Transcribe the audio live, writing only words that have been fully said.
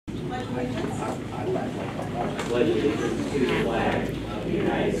pledge allegiance to the flag of the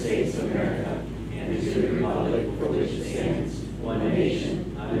United States of America and to the republic for which it stands, one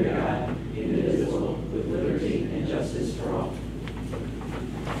nation, under God, indivisible, with liberty and justice for all.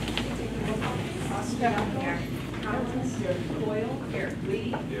 Here. Collins. Here. Coyle. Here.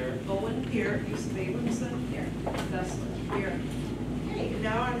 Lee. Here. Bowen. Here. Yusuf Abramson. Here. Dessler. Here. Okay, and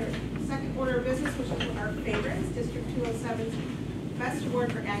now on our second order of business, which is our favorites, District 207's Best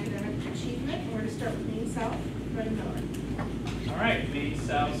Award for Academic Achievement. And we're going to start with Maine South, Greta Miller. All right, Maine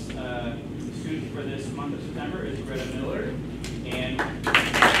South's student for this month of September is Greta Miller. And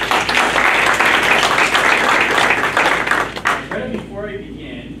Greta, before I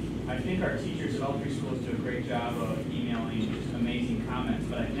begin, I think our teachers at all three schools do a great job of emailing just amazing comments,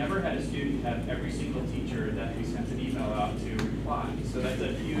 but I've never had a student have every single teacher that we sent an email out to reply. So that's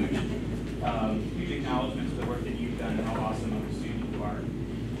a huge, huge acknowledgement to the work that you've done and how awesome of a student you are.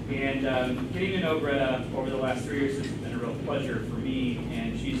 And getting to know Greta over the last 3 years has been a real pleasure for me,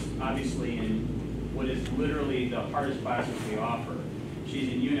 and she's obviously in what is literally the hardest classes we offer. She's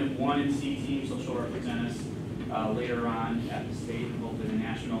in Unit 1 and C team, so she'll represent us later on at the state and hopefully the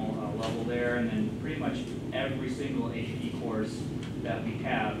national level there, and then pretty much every single AP course that we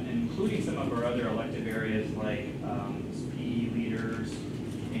have, including some of our other elective areas like PE leaders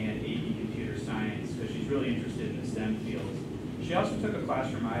and AP computer science, because she's really interested in the STEM fields. She also took a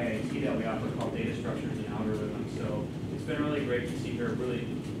class from IIT that we offer called Data Structures and Algorithms, so it's been really great to see her really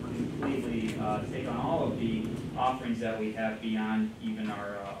completely take on all of the offerings that we have beyond even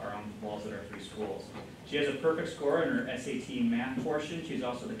our own walls at our three schools. She has a perfect score in her SAT math portion. She's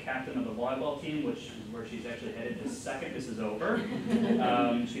also the captain of the volleyball team, which is where she's actually headed the second this is over.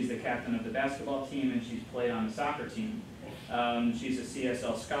 She's the captain of the basketball team, and she's played on the soccer team. She's a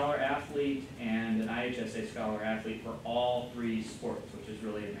CSL Scholar Athlete and an IHSA Scholar Athlete for all three sports, which is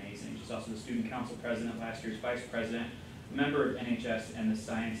really amazing. She's also the Student Council President, last year's Vice President, member of NHS and the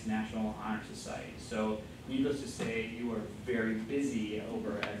Science National Honor Society. So needless to say, you are very busy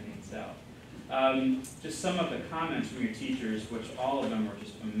over at Maine South. Just some of the comments from your teachers, which all of them were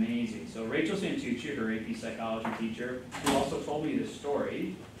just amazing. So Rachel Santucci, her AP Psychology teacher, who also told me this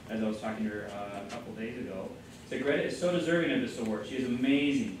story, as I was talking to her a couple days ago, said Greta is so deserving of this award. She is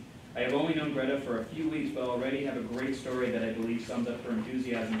amazing. I have only known Greta for a few weeks, but already have a great story that I believe sums up her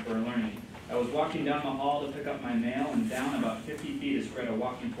enthusiasm for learning. I was walking down the hall to pick up my mail, and down about 50 feet is Greta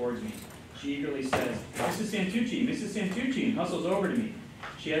walking towards me. She eagerly says, "Mrs. Santucci, Mrs. Santucci," and hustles over to me.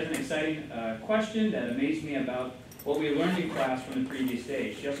 She has an exciting question that amazed me about what we learned in class from the previous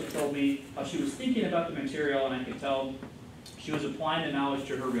day. She also told me how she was thinking about the material, and I could tell she was applying the knowledge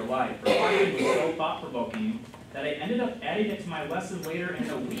to her real life. Her question was so thought-provoking that I ended up adding it to my lesson later in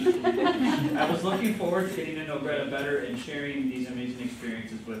the week. I was looking forward to getting to know Greta better and sharing these amazing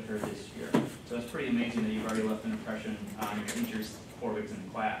experiences with her this year. So it's pretty amazing that you've already left an impression on your teachers 4 weeks in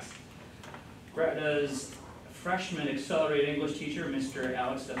class. Greta's freshman accelerated English teacher, Mr.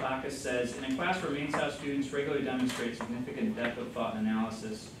 Alex Stefakis, says, in a class where Maine South students regularly demonstrate significant depth of thought and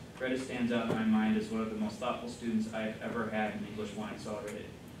analysis, Greta stands out in my mind as one of the most thoughtful students I've ever had in English 1 Accelerated.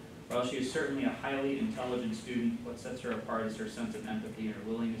 While she is certainly a highly intelligent student, what sets her apart is her sense of empathy and her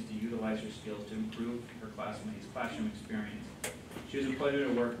willingness to utilize her skills to improve her classmates' classroom experience. She was a pleasure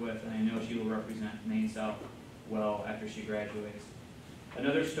to work with, and I know she will represent Maine South well after she graduates.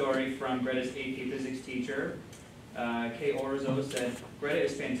 Another story from Greta's AP Physics teacher, Kay Orzo, said, Greta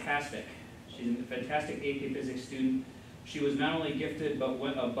is fantastic. She's a fantastic AP Physics student. She was not only gifted, but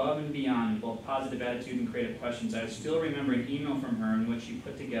went above and beyond in both positive attitude and creative questions. I still remember an email from her in which she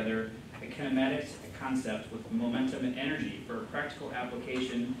put together a kinematics concept with momentum and energy for a practical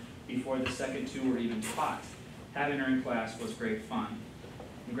application before the second two were even taught. Having her in class was great fun.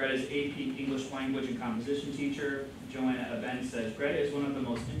 And Greta's AP English Language and Composition teacher, Joanna Aben, says, Greta is one of the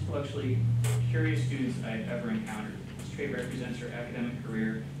most intellectually curious students I've ever encountered. This trait represents her academic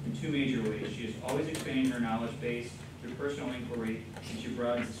career in 2 major ways. She is always expanding her knowledge base through personal inquiry, and she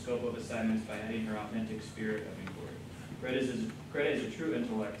broadens the scope of assignments by adding her authentic spirit of inquiry. Greta is a true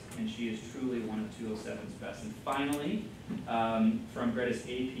intellect, and she is truly one of 207's best. And finally, from Greta's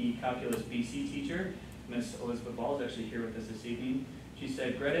AP Calculus BC teacher, Miss Elizabeth Ball is actually here with us this evening. She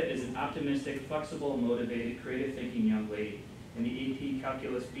said, Greta is an optimistic, flexible, motivated, creative thinking young lady. In the AP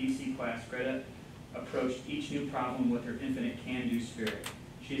Calculus BC class, Greta approached each new problem with her infinite can-do spirit.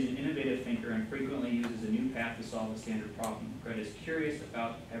 She is an innovative thinker and frequently uses a new path to solve a standard problem. Greta is curious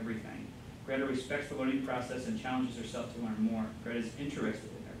about everything. Greta respects the learning process and challenges herself to learn more. Greta is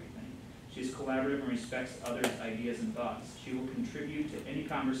interested in everything. She is collaborative and respects others' ideas and thoughts. She will contribute to any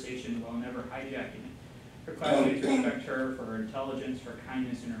conversation while never hijacking it. Her classmates respect her for her intelligence, her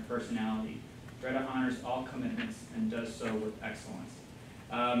kindness, and her personality. Greta honors all commitments and does so with excellence.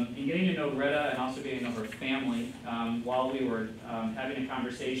 In getting to know Greta and also getting to know her family, while we were having a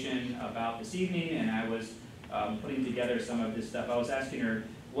conversation about this evening and I was putting together some of this stuff, I was asking her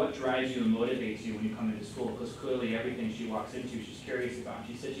what drives you and motivates you when you come into school, because clearly everything she walks into she's curious about.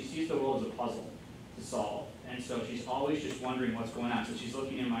 She said she sees the world as a puzzle to solve, and so she's always just wondering what's going on. So she's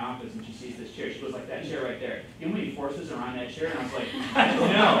looking in my office and she sees this chair. She goes like, that chair right there. You know how many forces are on that chair? And I was like, I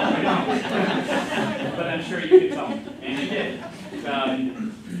don't. But I'm sure you can tell me, and you did.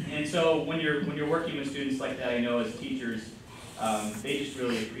 And so when you're working with students like that, I know as teachers, they just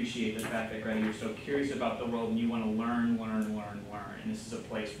really appreciate the fact that, Greta, you're so curious about the world and you want to learn. And this is a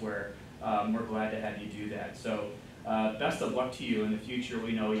place where we're glad to have you do that. So best of luck to you in the future.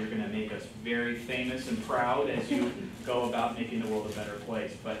 We know you're going to make us very famous and proud as you go about making the world a better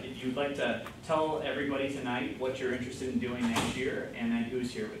place. But if you'd like to tell everybody tonight what you're interested in doing next year, and then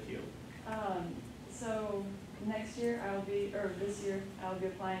who's here with you. So next year this year I'll be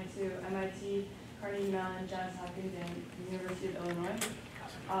applying to MIT, Carnegie Mellon, Johns Hopkins, and the University of Illinois.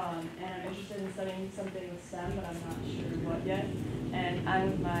 And I'm interested in studying something with STEM, but I'm not sure what yet. And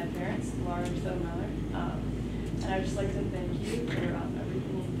I'm with my parents, Laura and Phil Miller. And I'd just like to thank you for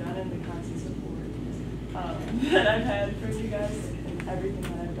everything you've done and the constant support that I've had from you guys and everything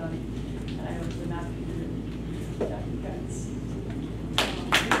that I've done. And I hope to not be without you guys.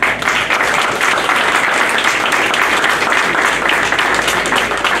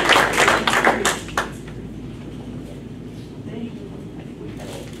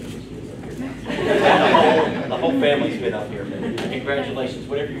 The whole family's been up here, man. Congratulations,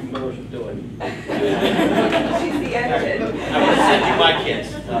 whatever you members are doing. She's the editor. I want to send you my kids.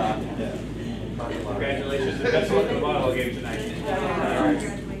 Congratulations, and best of luck in the volleyball game tonight.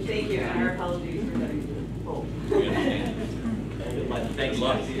 Thank you, and our apologies for that. Oh. Thanks a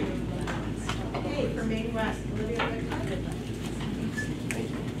lot. Okay, for Maine West, Olivia McCarthy.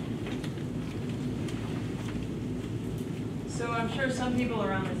 So I'm sure some people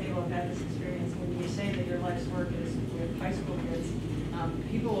around the table have had this experience. When you say that your life's work is with high school kids,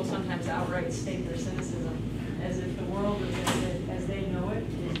 people will sometimes outright state their cynicism as if the world as they know it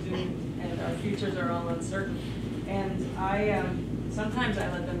is doomed and our futures are all uncertain. And sometimes I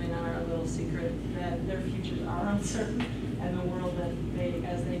let them in on our little secret that their futures are uncertain and the world that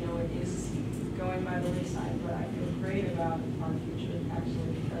as they know it is going by the wayside. But I feel great about our future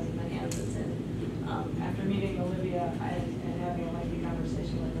actually because of the hands it's in. After meeting Olivia and having a lengthy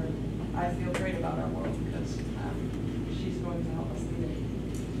conversation with her, I feel great about our world because she's going to help us lead it.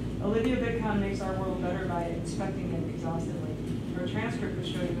 Olivia Bitcon makes our world better by inspecting it exhaustively. Her transcript would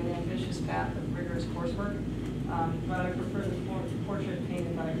show you an ambitious path of rigorous coursework, but I prefer the portrait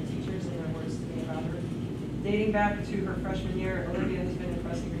painted by her teachers and their words to me about her. Dating back to her freshman year, Olivia has been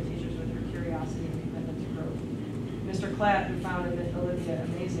impressing her teachers with her curiosity and commitment to growth. Mr. Klatt, who found Olivia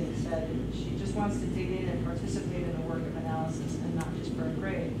amazing, said she just wants to dig in and participate in the work of analysis and not just for a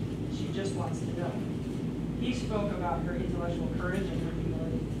grade. She just wants to know. He spoke about her intellectual courage and her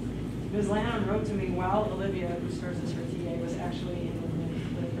humility. Ms. Lanham wrote to me while Olivia, who serves as her TA, was actually in the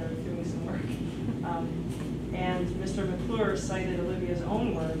room with her doing some work. And Mr. McClure cited Olivia's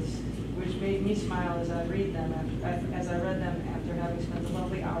own words, which made me smile as I read them. As I read them after having spent a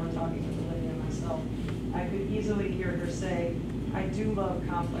lovely hour talking with Olivia myself, I could easily hear her say, "I do love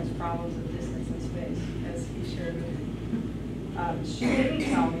complex problems of distance and space," as he shared with me. She didn't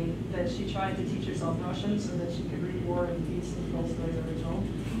tell me that she tried to teach herself Russian so that she could read War and Peace in Tolstoy's original,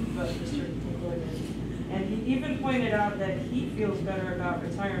 but Mr. McClure did. And he even pointed out that he feels better about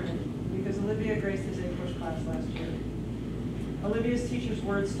retirement because Olivia graced his A-push class last year. Olivia's teacher's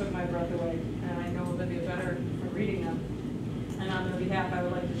words took my breath away, and I know Olivia better from reading them. And on their behalf, I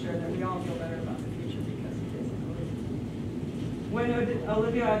would like to share that we all feel better about the future because of his and Olivia. When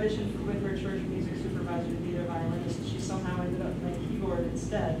Olivia auditioned with her church music supervisor to be their violinist, she somehow ended up playing keyboard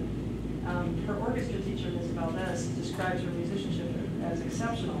instead. Her orchestra teacher, Ms. Valdez, describes her musicianship as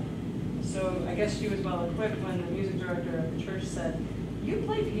exceptional. So I guess she was well equipped when the music director of the church said, "You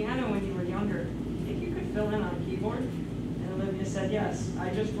played piano when you were younger. Think you could fill in on keyboard?" And Olivia said, "Yes, I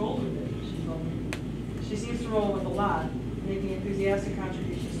just rolled with it," she told me. She seems to roll with a lot, making enthusiastic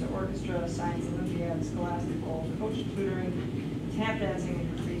contributions to orchestra, science, Olympiad, scholastic, coach tutoring, tap dancing in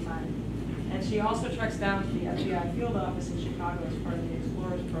her free time. And she also treks down to the FBI field office in Chicago as part of the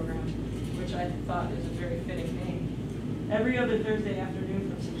Explorers program, which I thought is a very fitting name. Every other Thursday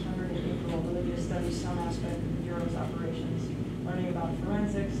afternoon from September to April, Olivia studies some aspect of the Bureau's operations, learning about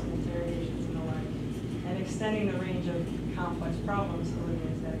forensics and interrogations and the like, and extending the range of complex problems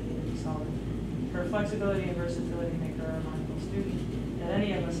Olivia is dedicated to solving. Her flexibility and versatility make her a remarkable student that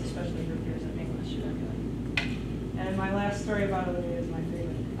any of us, especially her peers at England, should emulate. And my last story about Olivia is my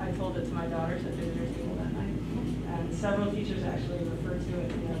favorite. I told it to my daughters at dinner table that night, and several teachers actually referred to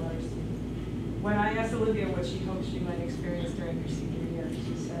it in their letters to me. When I asked Olivia what she hoped she might experience during her senior year,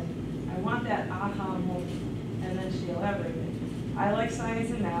 she said, "I want that aha moment," and then she elaborated. "I like science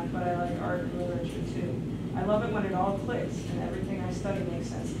and math, but I like art and literature too. I love it when it all clicks and everything I study makes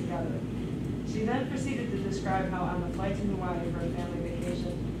sense together." She then proceeded to describe how on the flight to Hawaii for a family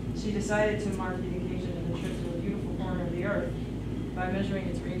vacation, she decided to mark the occasion of the trip to a beautiful corner of the earth by measuring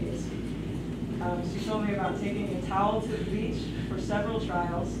its radius. She told me about taking a towel to the beach for several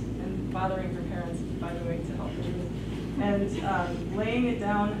trials and bothering her parents, by the way, to help her do it, and laying it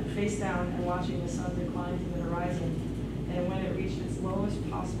down, face down, and watching the sun decline to the horizon. And when it reached its lowest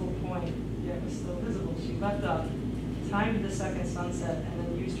possible point, yet was still visible, she leapt up, timed the second sunset, and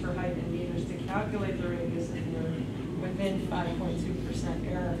then used her height in meters to calculate the radius of the earth within 5.2%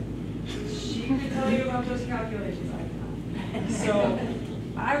 error. She could tell you about those calculations, I cannot. So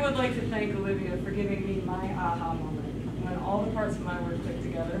I would like to thank Olivia for giving me my aha moment, when all the parts of my work click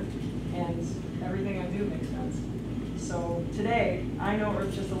together and everything I do makes sense. So today, I know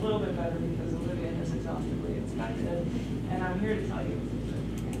Earth just a little bit better because Olivia has exhaustively inspected it, and I'm here to tell you it's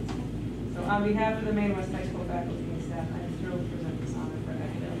good. So on behalf of the Maine West High School faculty and staff, I am thrilled to present this honor for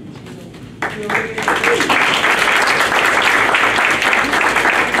academic achievement.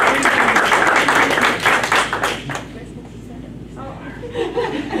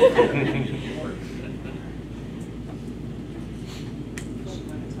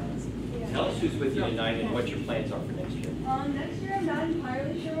 Tell us who's with you tonight and what your plans are for next year. Next year I'm not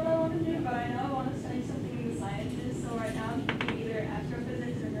entirely sure what I want to do, but I know I want to study something in the sciences, so right now I'm thinking either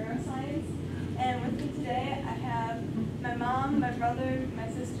astrophysics or neuroscience. And with me today I have my mom, my brother, my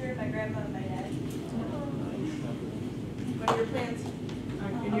sister, my grandma, and my dad. What are your plans?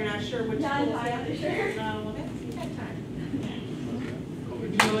 And you're not sure which school? Not entirely sure. No, well, that's, you got time.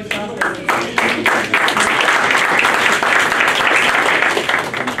 Would you like to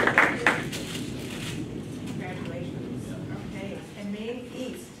Congratulations. Okay, and Maine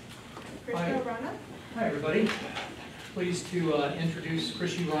East, Hi. Krishna Rana. Hi, everybody. Pleased to introduce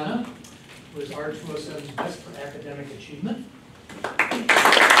Krishi Rana, who is R207's Best for Academic Achievement.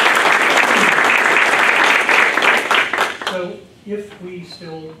 So if we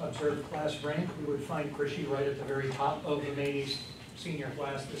still observe class rank, we would find Krishi right at the very top of the Maine East senior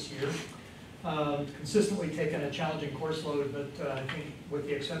class this year. Consistently taken a challenging course load, but I think with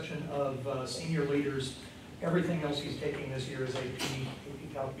the exception of senior leaders, everything else he's taking this year is AP,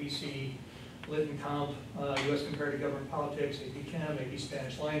 AP Calc BC, Lit and Comp, US Comparative Government Politics, AP Chem, AP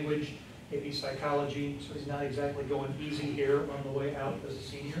Spanish Language, AP Psychology, so he's not exactly going easy here on the way out as a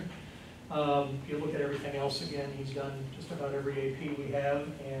senior. If you look at everything else, again, he's done just about every AP we have,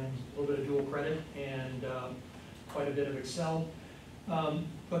 and a little bit of dual credit, and quite a bit of Excel.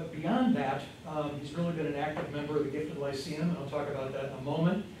 But beyond that, he's really been an active member of the Gifted Lyceum, and I'll talk about that in a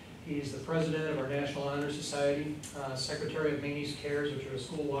moment. He's the president of our National Honor Society, secretary of Maine East Cares, which are a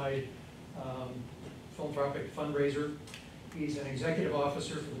school-wide philanthropic fundraiser. He's an executive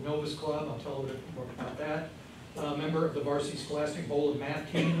officer for the Novus Club. I'll tell a little bit more about that. Member of the Varsity Scholastic Bowl and Math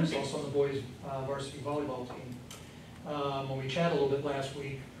team. He's also on the boys' varsity volleyball team. When we chatted a little bit last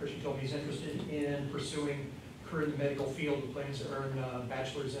week, Krishi told me he's interested in pursuing a career in the medical field. He plans to earn a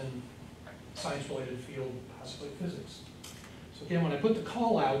bachelor's in science-related field, possibly physics. So again, when I put the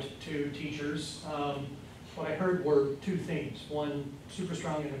call out to teachers, what I heard were two themes. One, super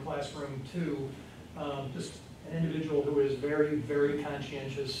strong in the classroom. Two, just an individual who is very, very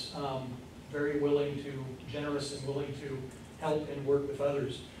conscientious, very willing to, generous and willing to help and work with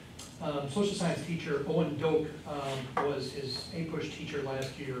others. Social science teacher Owen Doak was his APUSH teacher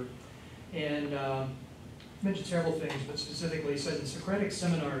last year, and mentioned several things, but specifically he said in Socratic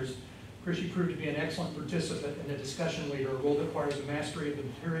seminars, Krishi proved to be an excellent participant and a discussion leader, a role that requires a mastery of the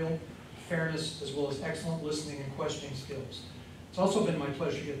material, fairness, as well as excellent listening and questioning skills. It's also been my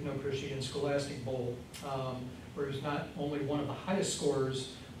pleasure to get to know Krishi in Scholastic Bowl, where he's not only one of the highest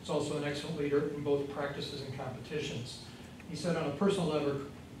scorers, he's also an excellent leader in both practices and competitions. He said on a personal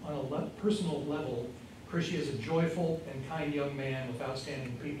level, Krishi is a joyful and kind young man with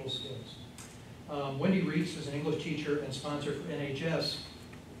outstanding people skills. Wendy Reese, who's an English teacher and sponsor for NHS,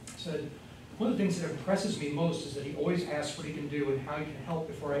 said, one of the things that impresses me most is that he always asks what he can do and how he can help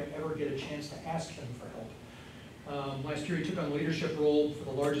before I ever get a chance to ask him for help. Last year he took on a leadership role for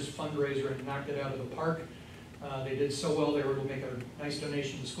the largest fundraiser and knocked it out of the park. They did so well they were able to make a nice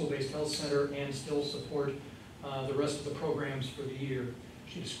donation to the School-Based Health Center and still support the rest of the programs for the year.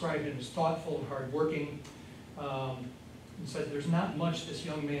 She described him as thoughtful and hardworking, and said there's not much this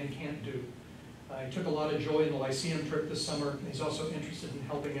young man can't do. He took a lot of joy in the Lyceum trip this summer, and he's also interested in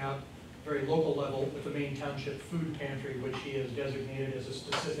helping out at a very local level with the Maine Township Food Pantry, which he has designated as a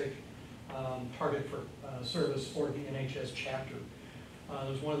specific target for service for the NHS chapter. It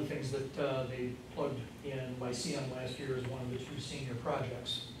was one of the things that they plugged in Lyceum last year as one of the 2 senior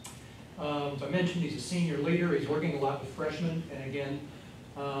projects. As I mentioned, he's a senior leader. He's working a lot with freshmen, and again,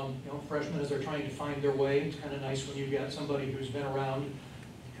 freshmen as they're trying to find their way, it's kind of nice when you've got somebody who's been around,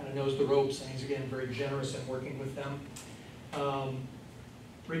 kind of knows the ropes, and he's again very generous in working with them.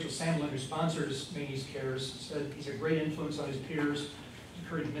 Rachel Samlin, who sponsors Maine East Cares, said he's a great influence on his peers,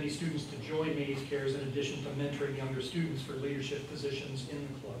 encouraged many students to join Maine East Cares in addition to mentoring younger students for leadership positions in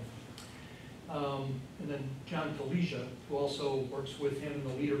the club. And then John Kalesia, who also works with him in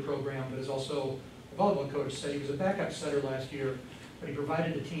the leader program, but is also a volleyball coach, said he was a backup setter last year, but he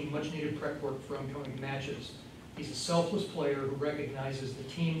provided the team much needed prep work for upcoming matches. He's a selfless player who recognizes the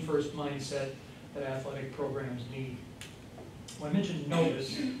team-first mindset that athletic programs need. When I mentioned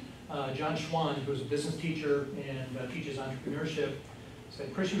Novus, John Schwan, who's a business teacher and teaches entrepreneurship,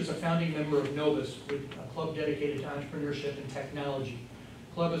 said Chrissy was a founding member of Novus, a club dedicated to entrepreneurship and technology.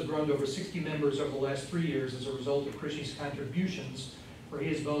 The club has grown to over 60 members over the last 3 years as a result of Chrissy's contributions, where he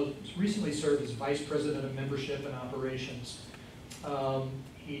has both recently served as Vice President of Membership and Operations.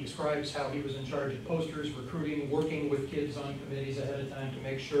 He describes how he was in charge of posters, recruiting, working with kids on committees ahead of time to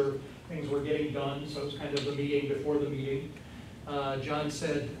make sure things were getting done, so it was kind of the meeting before the meeting. John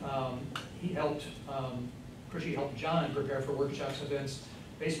said Chrissy helped John prepare for workshops events,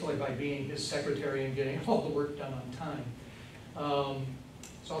 basically by being his secretary and getting all the work done on time.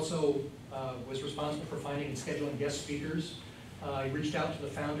 He also was responsible for finding and scheduling guest speakers. He reached out to the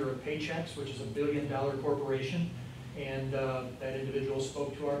founder of Paychex, which is a $1 billion corporation, and that individual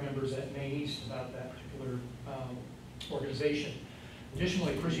spoke to our members at Maine East about that particular organization.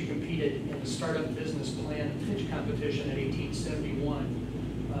 Additionally, Chrissy competed in the Startup Business Plan Pitch Competition in 1871,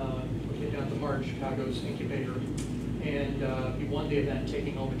 which came down to March, Chicago's incubator, and he won the event,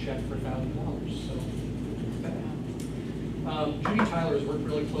 taking home a check for $1,000. So, Judy Tyler has worked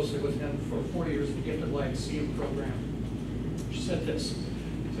really closely with him for 4 years in the Gifted Lyceum program. She said this: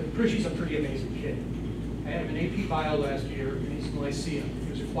 "So Chrissy's a pretty amazing kid. I had him in AP Bio last year, and he's in Lyceum.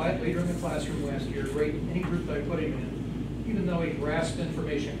 He was a quiet leader in the classroom last year, great in any group that I put him in. Even though he grasped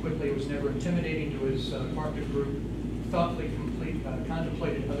information quickly, it was never intimidating to his cooperative group, thoughtfully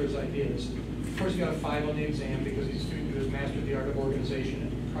contemplated others' ideas. Of course, he got a 5 on the exam because he's a student who has mastered the art of organization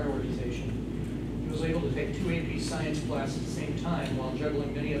and prioritization. He was able to take 2 AP Science classes at the same time while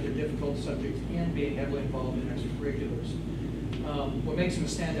juggling many other difficult subjects and being heavily involved in extracurriculars. What makes him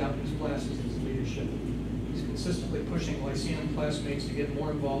stand out in his classes is his leadership. He's consistently pushing Lyceum classmates to get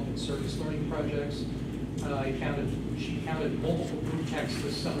more involved in service learning projects. She counted multiple group texts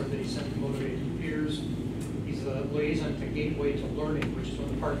this summer that he sent to motivated peers. He's a liaison to Gateway to Learning, which is one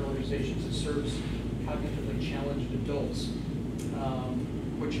of the partner organizations that serves cognitively challenged adults,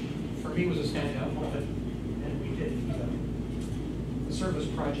 which for me was a standout moment. And we did the service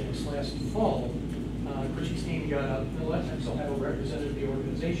projects last fall. Chrissy's team got up, and a lot of times they'll have a representative of the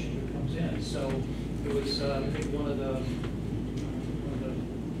organization who comes in. So it was, I think, one of the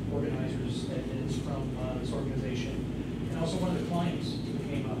organizers that is from this organization, and also one of the clients who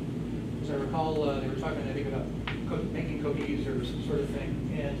came up. As I recall, they were talking, I think, about making cookies or some sort of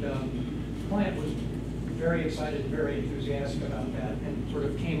thing, and the client was very excited, very enthusiastic about that, and sort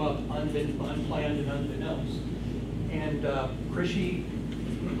of came up unplanned and unbeknownst. And Chrissy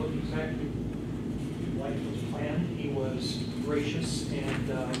looked exactly like it was planned. He was gracious and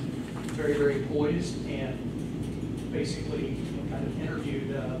very, very poised, and basically kind of interviewed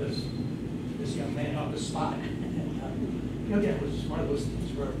this young man on the spot. And again, it was one of those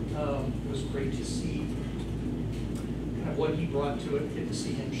things where it was great to see kind of what he brought to it, get to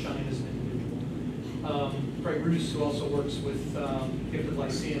see him shine as an individual. Greg Roos, who also works with Gifted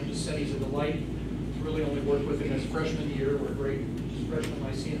Lyceum, just said he's a delight. He's really only worked with him his freshman year. We're great freshman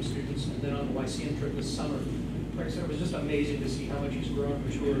Lyceum students, and then on the Lyceum trip this summer. Like I said, it was just amazing to see how much he's grown and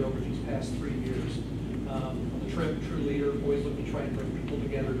matured over these past 3 years. On the trip, true leader, always looking to try and bring people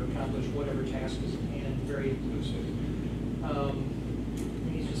together to accomplish whatever task is at hand, very inclusive.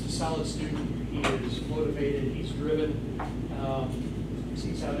 He's just a solid student. He is motivated, he's driven, he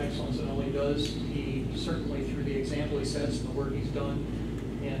seeks out excellence in all he does. He certainly, through the example he sets and the work he's done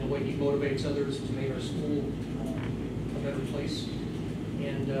and the way he motivates others, has made our school a better place.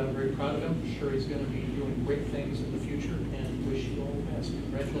 And I'm very proud of him. I'm sure he's going to be doing great things in the future, and wish you all the best.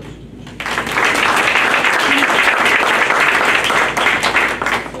 Congratulations.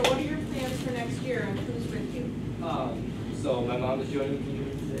 mom is joining me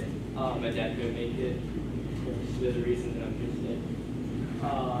here today. My dad couldn't make it. They're the reason that I'm here today.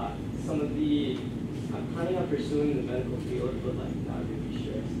 I'm planning on pursuing the medical field, but like not really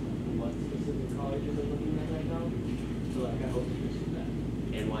sure what specific colleges I'm looking at right now. So like I hope to pursue that.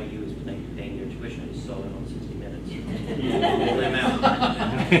 NYU is paying their tuition, is sold in on 60 minutes. Roll them out.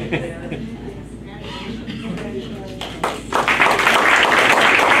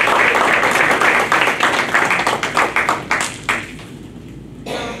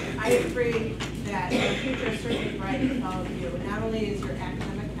 I agree that your future is certainly bright with all of you. Not only is your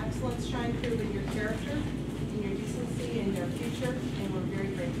academic excellence shine through, but your character and your decency and your future, and we're very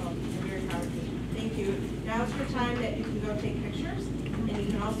grateful and very proud of you. Thank you. Now is your time that you can go take pictures, and you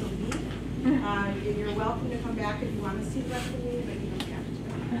can also leave. You're welcome to come back if you want to see the rest of me, but you don't have to.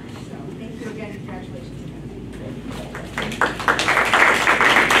 So thank you again. Congratulations again.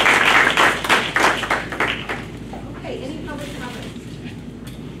 Okay, any public comments?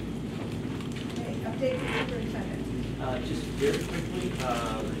 Okay, update from the superintendent. Just very quickly,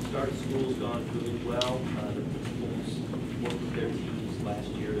 the start of school's gone really well. The principals worked with their teams last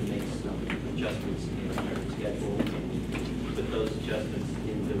year to make some adjustments in their schedule and put those adjustments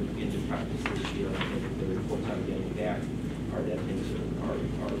into practice this year. I think the reports I'm getting back are that things are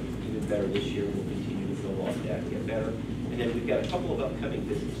even better this year. We'll continue to build off that and get better. And then we've got a couple of upcoming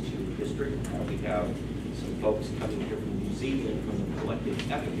visits to the district. We have some folks coming here from New Zealand from the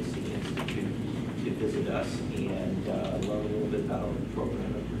Collective Efficacy Institute to visit us and learn a little bit about our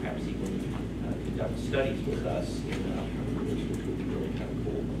program and perhaps even conduct studies with us in upcoming years, which would be really kind of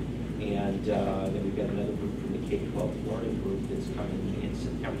cool. And then we've got another group from the K-12 learning group that's coming in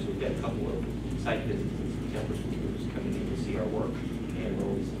September. So we've got a couple of site visits in September from groups coming in to see our work, and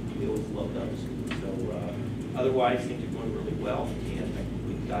we always love those. So otherwise, things are going really well, and I think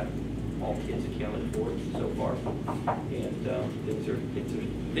we've got all kids accounted for so far, and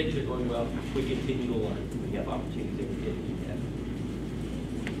things are going well. We continue to learn. We have opportunities every day to do that.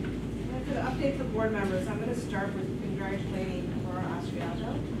 For the update for board members, I'm going to start with congratulating Laura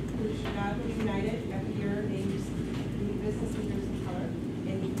Ostriato, who is Chicago United every year names the business leaders of color.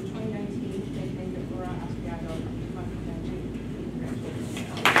 In 2019, they named Laura Ostriato 2019.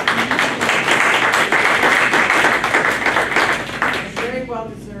 Congratulations. Very well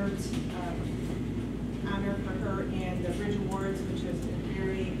deserved honor for her, and the Bridge Awards, which is a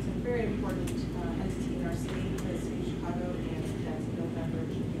very important entity in our city, the city of Chicago, and that's in November.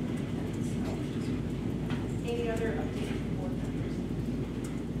 Any other updates from board members?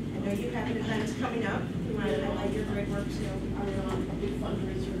 I know you have an event coming up. You want to highlight your great work too. Our big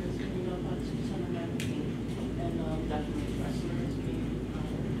fundraiser is coming up on September 19th, and Dr. Dressler is being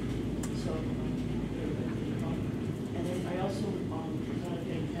honored. So, everybody can come. And then I also want to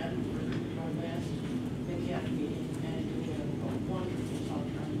thank Pat for our last MCAP meeting, and we had a wonderful talk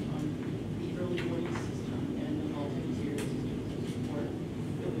on the early warning system and the multi-tier systems of support.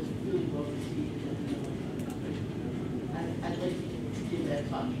 It was really well received, and I'd like to give that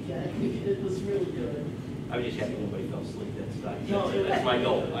talk again. It was really good. I was just happy nobody fell asleep. That's No, my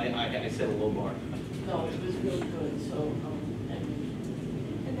goal. I set a low bar. No, it was really good, so,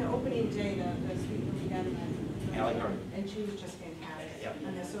 And the opening day, the speaker we had, Allie Harmon. and she was just fantastic. Yep.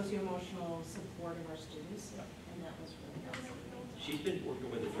 And the socio-emotional support of our students, Yep. and that was really awesome. She's been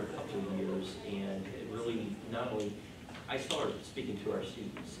working with it for a couple of years, and it really, not only, I saw her speaking to our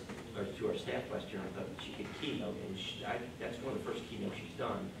students, or to our staff last year, and I thought she could keynote, and that's one of the first keynotes she's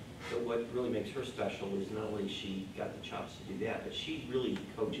done. But what really makes her special is not only she got the chops to do that, but she really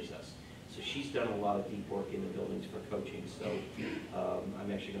coaches us. So she's done a lot of deep work in the buildings for coaching, so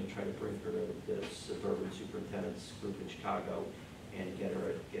I'm actually going to try to bring her to the suburban superintendents group in Chicago and get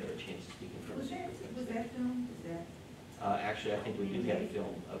her a chance to speak in front of superintendents. Was that filmed? Is that? Actually, I think we do have a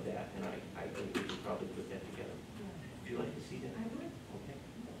film of that, and I think we could probably put that together. Would you like to see that? I would. Okay.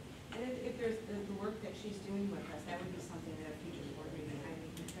 And if there's the work that she's doing with us, that would be something that a future board meeting, I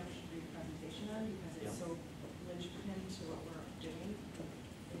think that should be a presentation on, because it's Yeah. so linchpin to what we're doing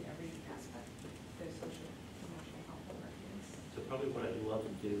in every aspect, the social, emotional health of our kids. So probably what I'd love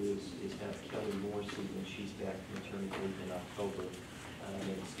to do is have Kelly Morrissey, when she's back from maternity leave in October,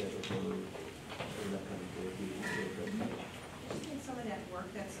 maybe schedule her for an upcoming board meeting to do a presentation. I just think some of that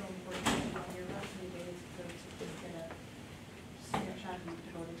work that's so important to you on your resume is to just get a snapshot and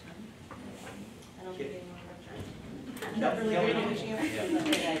go to time. I don't think anyone will try. Not really Kelly- getting a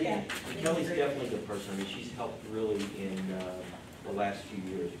chance. Yeah. Kelly's definitely a good person. I mean, she's helped really in the last few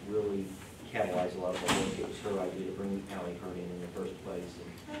years, really catalyze a lot of our work. It was her idea to bring Allie Herman in the first place,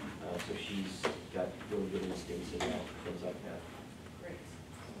 and so she's got really good instincts in that, things like that. Great.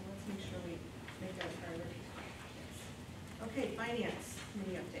 So let's make sure we make that a priority. Yes. Okay, finance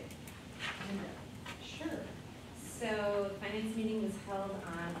committee update. Linda. Sure. So the finance meeting was held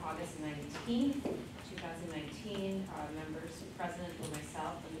on August 19th, 2019. Members present were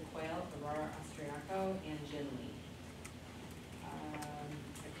myself, Linda Quayle, Aurora Austriaco, and Jim Lee. I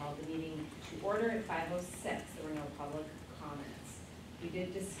called the meeting to order at 5:06. There were no public comments. We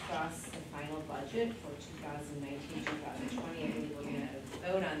did discuss the final budget for 2019-2020. I believe we're going to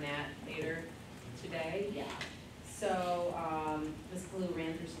vote on that later today. Yeah. So Ms. Blue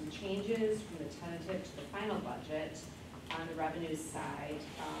ran through some changes from the tentative to the final budget. On the revenue side,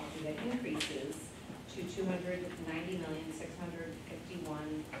 we had increases to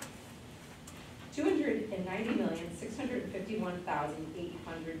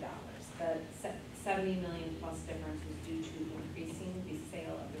 $290,651,800. The $70 million plus difference was due to increasing the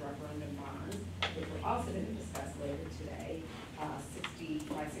sale of the referendum bonds, which we're also going to discuss later today. $65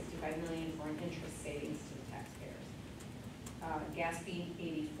 million for an interest savings to the taxpayers. GASB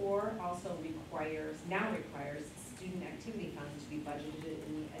 84 also now requires student activity funds to be budgeted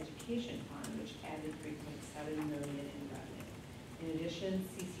in the education fund, which added $3.7 million in revenue. In addition,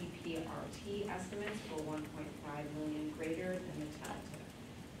 CCPRT estimates were $1.5 million greater than the tentative.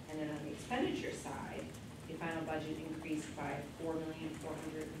 And then on the expenditure side, the final budget increased by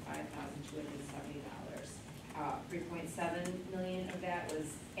 $4,405,270. $3.7 million of that was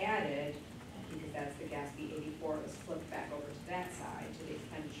added, because that's the GASB 84, it was flipped back over to that side, to the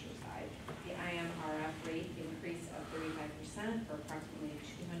expenditure side. The IMRF rate increase of 35% for approximately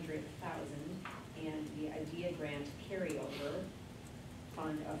 $200,000, and the IDEA grant carryover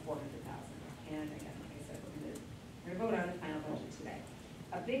fund of $400,000. And again, like I said, we're going to vote on the final budget today.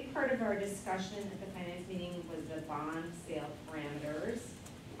 A big part of our discussion at the finance meeting was the bond sale parameters.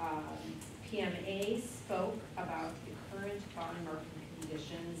 PMA spoke about the current bond market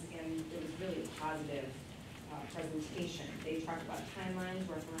conditions, and it was really a positive presentation. They talked about timelines,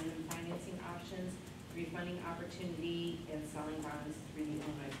 referendum financing options, refunding opportunity, and selling bonds through the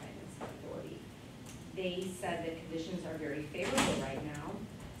Illinois Finance Authority. They said that conditions are very favorable right now.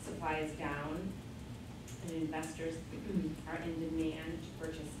 Supply is down, and investors are in demand to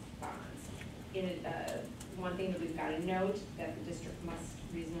purchase bonds. One thing that we've got to note, that the district must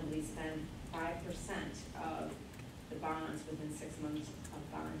reasonably spend 5% of the bonds within 6 months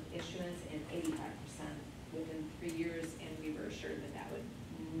of bond issuance, and 85% within 3 years, and we were assured that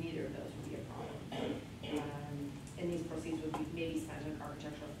neither of those would be a problem. And these proceeds would be maybe spent on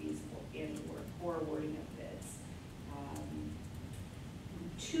architectural fees or awarding of bids.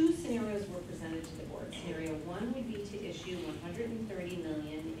 Two scenarios were presented to the board. Scenario one would be to issue $130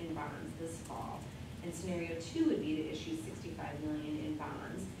 million in bonds this fall, and scenario two would be to issue $65 million in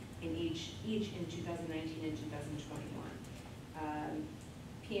bonds in each in 2019 and 2021.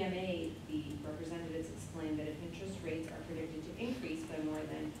 PMA, the representatives explained that if interest rates are predicted to increase by more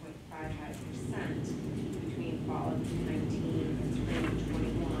than 0.55% between fall of 2019 and spring of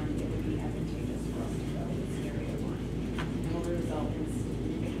 2021, it would be advantageous for us to go with scenario one. It will result in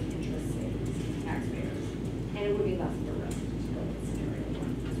significant interest savings to taxpayers, and it would be less of a risk to go with scenario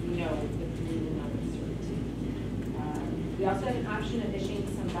one, because we know with the number certainty. We also have an option of issuing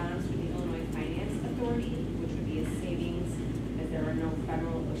some bonds through the Illinois Finance Authority, which would be a savings as there are no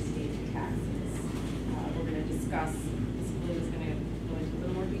federal or state taxes. We're going to discuss, Ms. Blue is going to go into a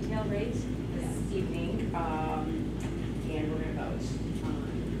little more detailed rate this evening, and we're going to vote on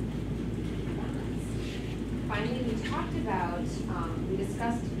bonds. Finally, we talked about, we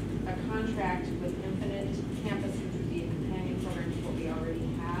discussed a contract with Infinite Campus, which would be a companion program to what we already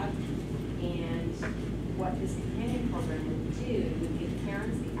have, and what this companion program would do would give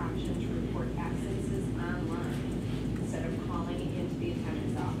parents the option to report absences online instead of calling into the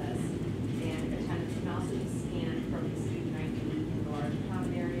attendance office. And attendance can also be scanned from the student ID in the large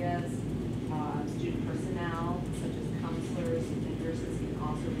common areas. Student personnel, such as counselors and nurses, can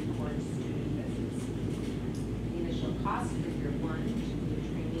also record student visits. The initial cost for year one to the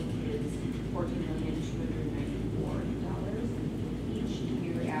training is $14,294. Each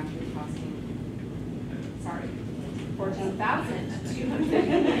year after costing,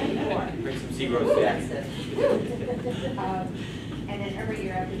 $14,294. Bring some zeros back. And then every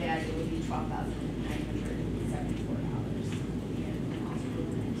year after that, it would be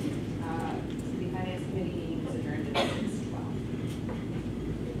 $12,974. The finance committee meeting was adjourned at 6:12.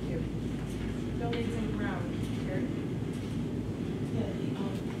 Thank you. Buildings and grounds. Eric? Yeah, the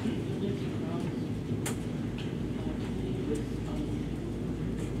lifting grounds committee was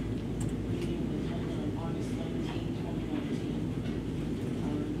meeting was held on August 19, 2019.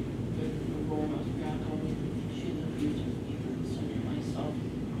 With Aurora Austriaco, Sheila Butcher, Senator, myself,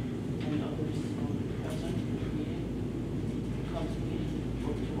 and others.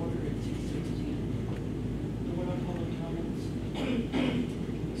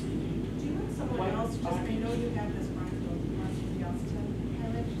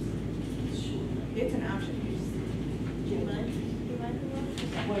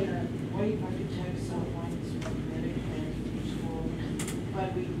 White architects outlined schematic plans for each school,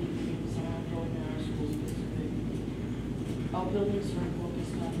 bi-weekly meetings on ongoing in our school specific. All buildings are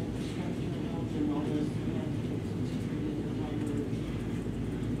focused on infrastructure, health and wellness, and integrated recovery.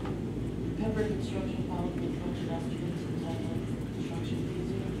 Pembroke Construction followed the approach and estimates and timeline for construction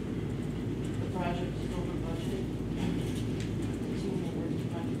phasing. The project is over budget. The team will work to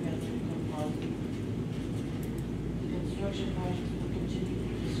find a path to become positive. The construction projects will continue to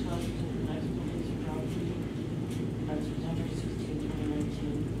be discussed until the next buildings and ground meeting on September 16,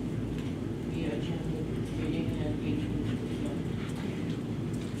 2019. We attend the meeting and engagement with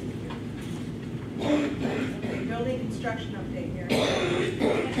Okay, building construction update here.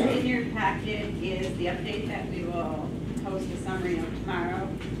 In your packet is the update that we will post a summary of tomorrow.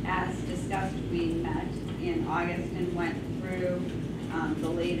 As discussed, we met in August and went through the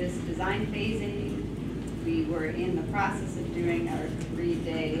latest design phasing. We were in the process of doing our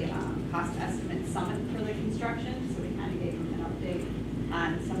 3-day cost estimate summit for the construction, so we kind of gave them an update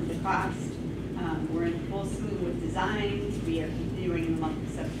on some of the costs. We're in full swing with designs. We are continuing in the month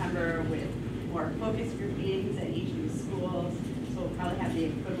of September with more focus group meetings at each of the schools. So we'll probably have the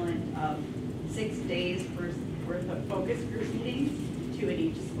equivalent of 6 days worth of focus group meetings, 2 at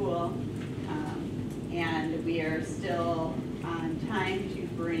each school. And we are still on time to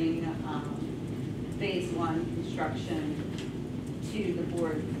bring phase 1 construction to the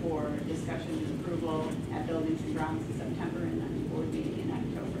board for discussion and approval at Buildings and Grounds in September and then board meeting in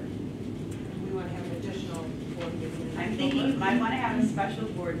October. We want to have an additional board meeting in I'm October. thinking you might want to have a special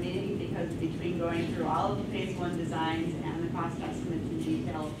board meeting because between going through all of the phase 1 designs and the cost estimates in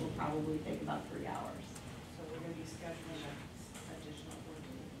detail, it will probably take about 3 hours. So we're going to be scheduling an additional board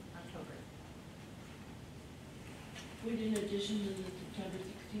meeting in October. Would in addition to the September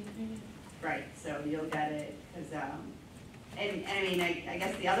 16th meeting? Right, so you'll get it, because, and I mean, I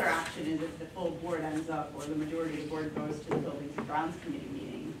guess the other option is if the full board ends up, or the majority of the board goes to the Buildings and Grounds Committee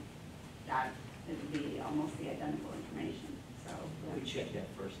meeting, that it would be almost the identical information, so. We check that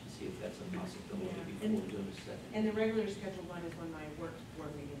first to see if that's a possibility Yeah. before we do the second. And the regular scheduled one is when my work board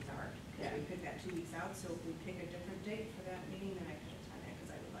meetings are. Yeah. We pick that 2 weeks out, so if we pick a different date for that meeting, then I can attend it,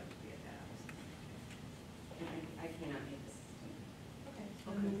 because I would like to be at that also. And I cannot make this. Okay.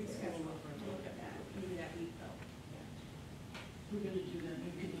 So then we schedule it to look at that, maybe that week though. We're gonna do that,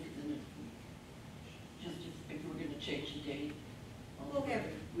 we could look at the next week. Just if we're gonna change the date. We'll have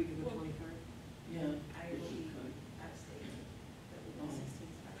it. Week of the Well, 23rd. Yeah. I will be Good. out of state. That will be Oh.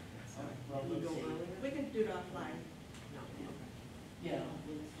 16th. So Well, Can we let's go see. earlier? we can do it offline, No, okay. Yeah,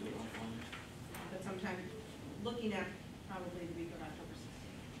 let's do it offline. but sometime looking at probably the week of October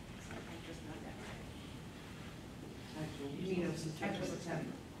 16th. So I'm just not that right. Actually, You mean of September?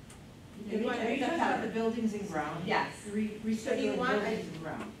 You want- Are you talking about the buildings and grounds? Yes. So do you Rescheduling want- buildings and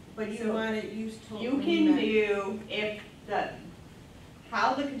grounds? But you So want it, you told You me can that- do, if the,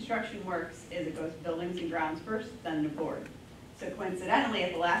 how the construction works is it goes Buildings and Grounds first, then the board. So coincidentally,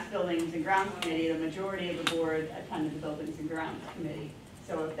 at the last Buildings and Grounds Committee, the majority of the board attended the Buildings and Grounds Committee.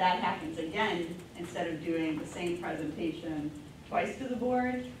 So if that happens again, instead of doing the same presentation twice to the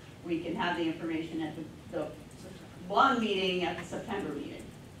board, we can have the information at the long meeting at the September meeting.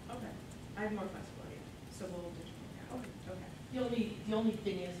 Okay, I have more flexibility, so we'll determine that. Okay. The only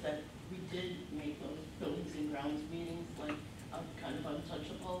thing is that we did make those buildings and grounds meetings like kind of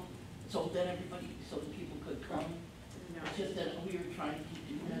untouchable, so that everybody, so that people could come. No, It's just that we were trying to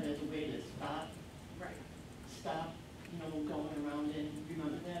do that as a way to stop, right. going around and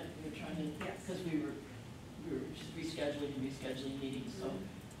remember that? We were trying to, Yes. because we were just rescheduling meetings, so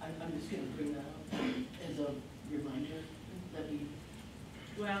I'm just gonna bring that up as a reminder that we,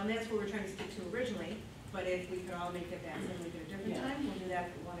 Well, and that's what we're trying to stick to originally, but if we could all make it that same week at a different Yeah. time, we'll do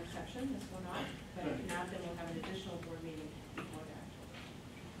that with one exception, this one off. But if Right. not, then we'll have an additional board meeting before that.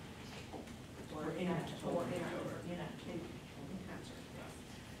 Or in October. Or in October. In October. In concert, yes.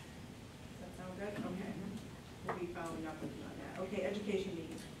 Does that sound good? Okay. We'll be following up with you on that. Okay, education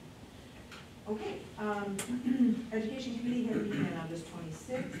meeting. Okay, Education Committee had a meeting on August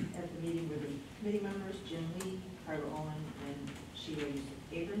 26th. At the meeting were the committee members, Jim Lee, Carla Owen, and Sheila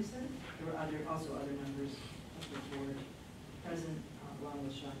Abramson. There were also other members of the board present, along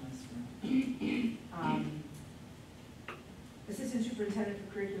with Sean Messmer. Assistant Superintendent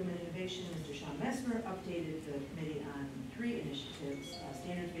for Curriculum and Innovation, Mr. Sean Messmer, updated the committee on 3 initiatives: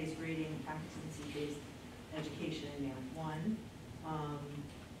 standards-based grading, competency-based education, and Math 1.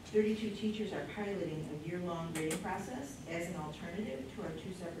 32 teachers are piloting a year-long grading process as an alternative to our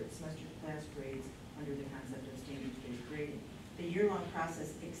 2 separate semester class grades under the concept of standards-based grading. The year-long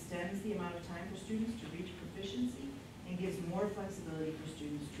process extends the amount of time for students to reach proficiency in and gives more flexibility for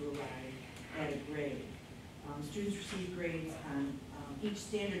students to arrive at a grade. Students receive grades on each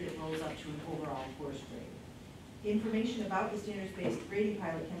standard that rolls up to an overall course grade. Information about the standards-based grading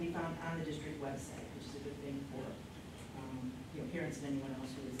pilot can be found on the district website, which is a good thing for parents and anyone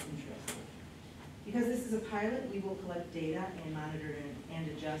else who is interested. Because this is a pilot, we will collect data and monitor and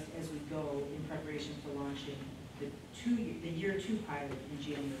adjust as we go in preparation for launching the year 2 pilot in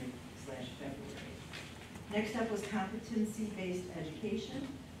January/February. Next up was competency-based education,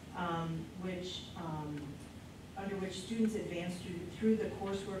 under which students advance through the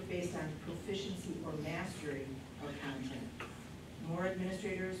coursework based on proficiency or mastery of content. More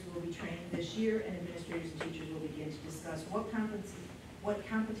administrators will be trained this year, and administrators and teachers will begin to discuss what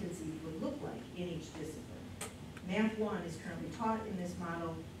competency would look like in each discipline. Math 1 is currently taught in this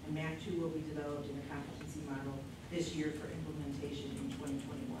model, and Math 2 will be developed in a competency model this year for implementation in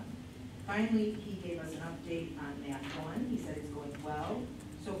 2021. Finally, he gave us an update on Math 1. He said it's going well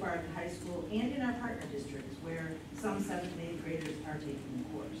so far at the high school and in our partner districts, where some 7th and 8th graders are taking the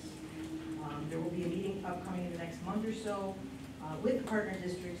course. There will be a meeting upcoming in the next month or so with partner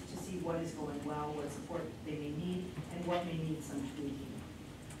districts to see what is going well, what support they may need, and what may need some tweaking.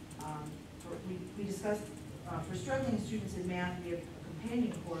 We discussed, for struggling students in math, we have a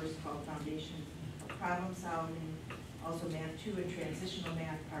companion course called Foundations of Problem Solving. Also, Math 2 and Transitional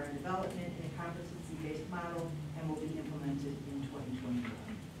Math are in development in a competency-based model and will be implemented in 2021.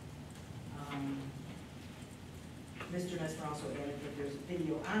 Mr. Messmer also added that there's a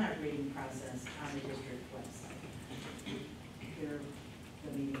video on our grading process on the district website. The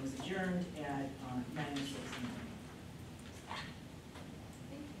meeting was adjourned at 9:06 in the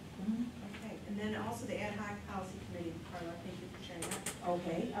morning. Okay, and then also the ad hoc policy committee, Carla, thank you for sharing that.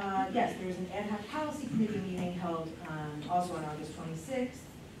 Okay, yes, there was an ad hoc policy committee meeting held also on August 26th.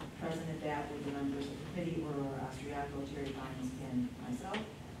 Present at that were the members of the committee, Aurora Austriaco, Terry Vines, and myself.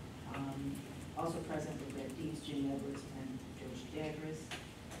 Also present were Brett Deeds, Jimmy Edwards, and George Dagris.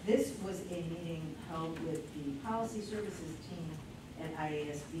 This was a meeting held with the policy services team at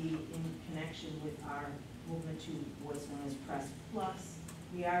IASB in connection with our movement to what's known as Press Plus.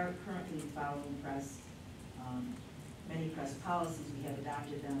 We are currently following many press policies. We have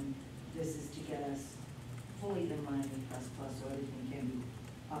adopted them. This is to get us fully in line with Press Plus so everything can be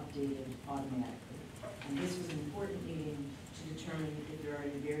updated automatically. And this was an important meeting to determine if there are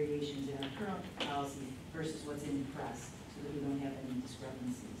any variations in our current policy versus what's in Press, so that we don't have any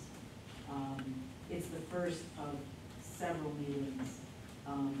discrepancies. It's the first of several meetings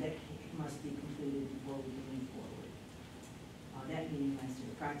that must be completed before we can move forward. That meeting lasted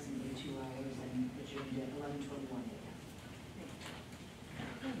approximately 2 hours and adjourned at 11:21 a.m.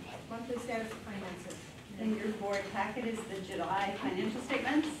 Monthly status of finances. In your board packet is the July financial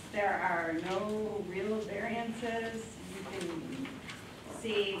statements. There are no real variances. You can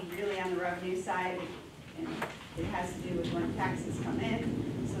see really on the revenue side, and it has to do with when taxes come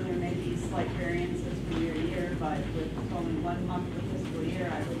in. So there may be slight variances from year to year, but with only 1 month of the fiscal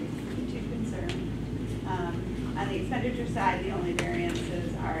year, I wouldn't be too concerned. On the expenditure side, the only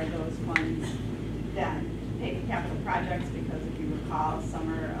variances are those ones that pay for capital projects, because if you recall,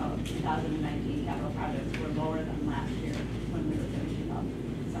 summer of 2019 capital projects were lower than last year when we were finishing up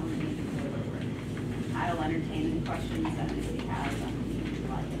summer meetings over work. I'll entertain any questions that anybody has on the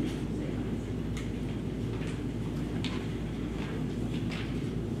July financial statements.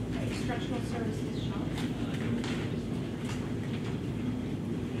 Instructional services, Sean.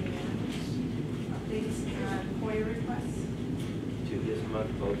 Updates on FOIA requests. To this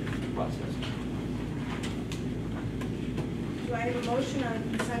month vote process. Do I have a motion on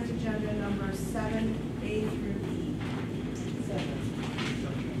consent agenda number 7A through E? 7.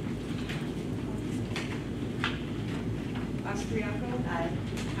 Austriaco? Aye.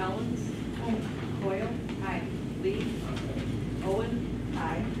 Collins? Coyle? Aye. Lee? Owen?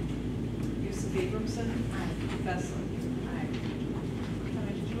 Aye. Yusuf Abramson? Bessler? Aye.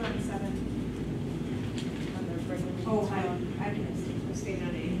 Did you want 7? On the regular meeting? Oh, I can Abstain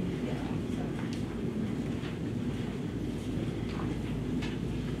on 8. Yeah. 7.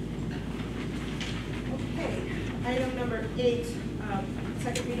 Okay, item number 8,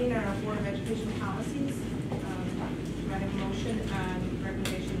 second reading on our Board of Education policies. Do I have a motion on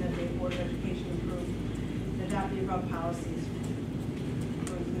recommendation that the Board of Education approve and adopt the above policies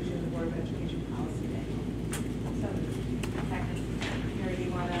for inclusion in the Board of Education policy manual? So, second. Mary, do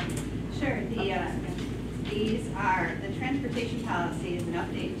you want to? Sure. These are, the transportation policy is an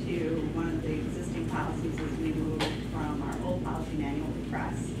update to one of the existing policies as we move from our old policy manual to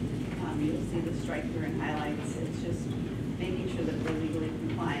Press. You'll see the strike through and highlights. It's just making sure that we're legally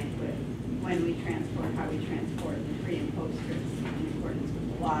compliant with when we transport, how we transport, the pre and districts in accordance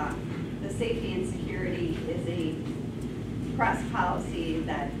with the law. The safety and security is a press policy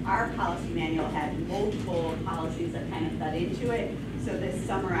that our policy manual had multiple policies that kind of fed into it. So this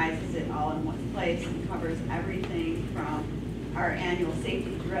summarizes it all in one place and covers everything from our annual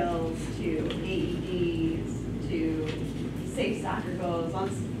safety drills to AEDs to safe soccer goals,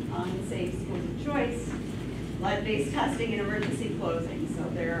 unsafe schools of choice, lead-based testing, and emergency closing. So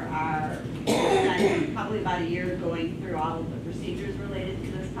there are probably about a year going through all of the procedures related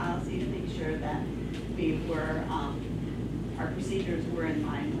to this policy to make sure that we were, our procedures were in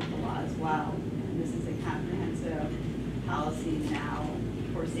line with the law as well. And this is a comprehensive policy now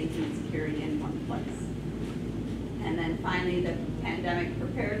for safety and security in one place. And then finally, the pandemic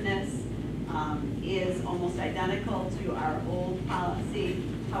preparedness is almost identical to our old policy.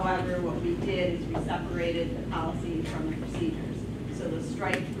 However, what we did is we separated the policy from the procedures. So the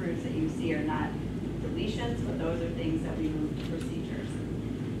strike throughs that you see are not deletions, but those are things that we moved to procedures.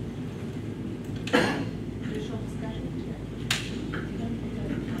 Additional discussion?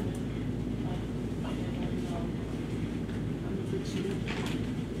 Number two,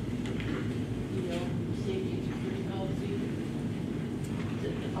 safety and security policy. The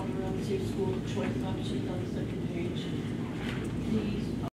upper unsafe school choice options on the second page. These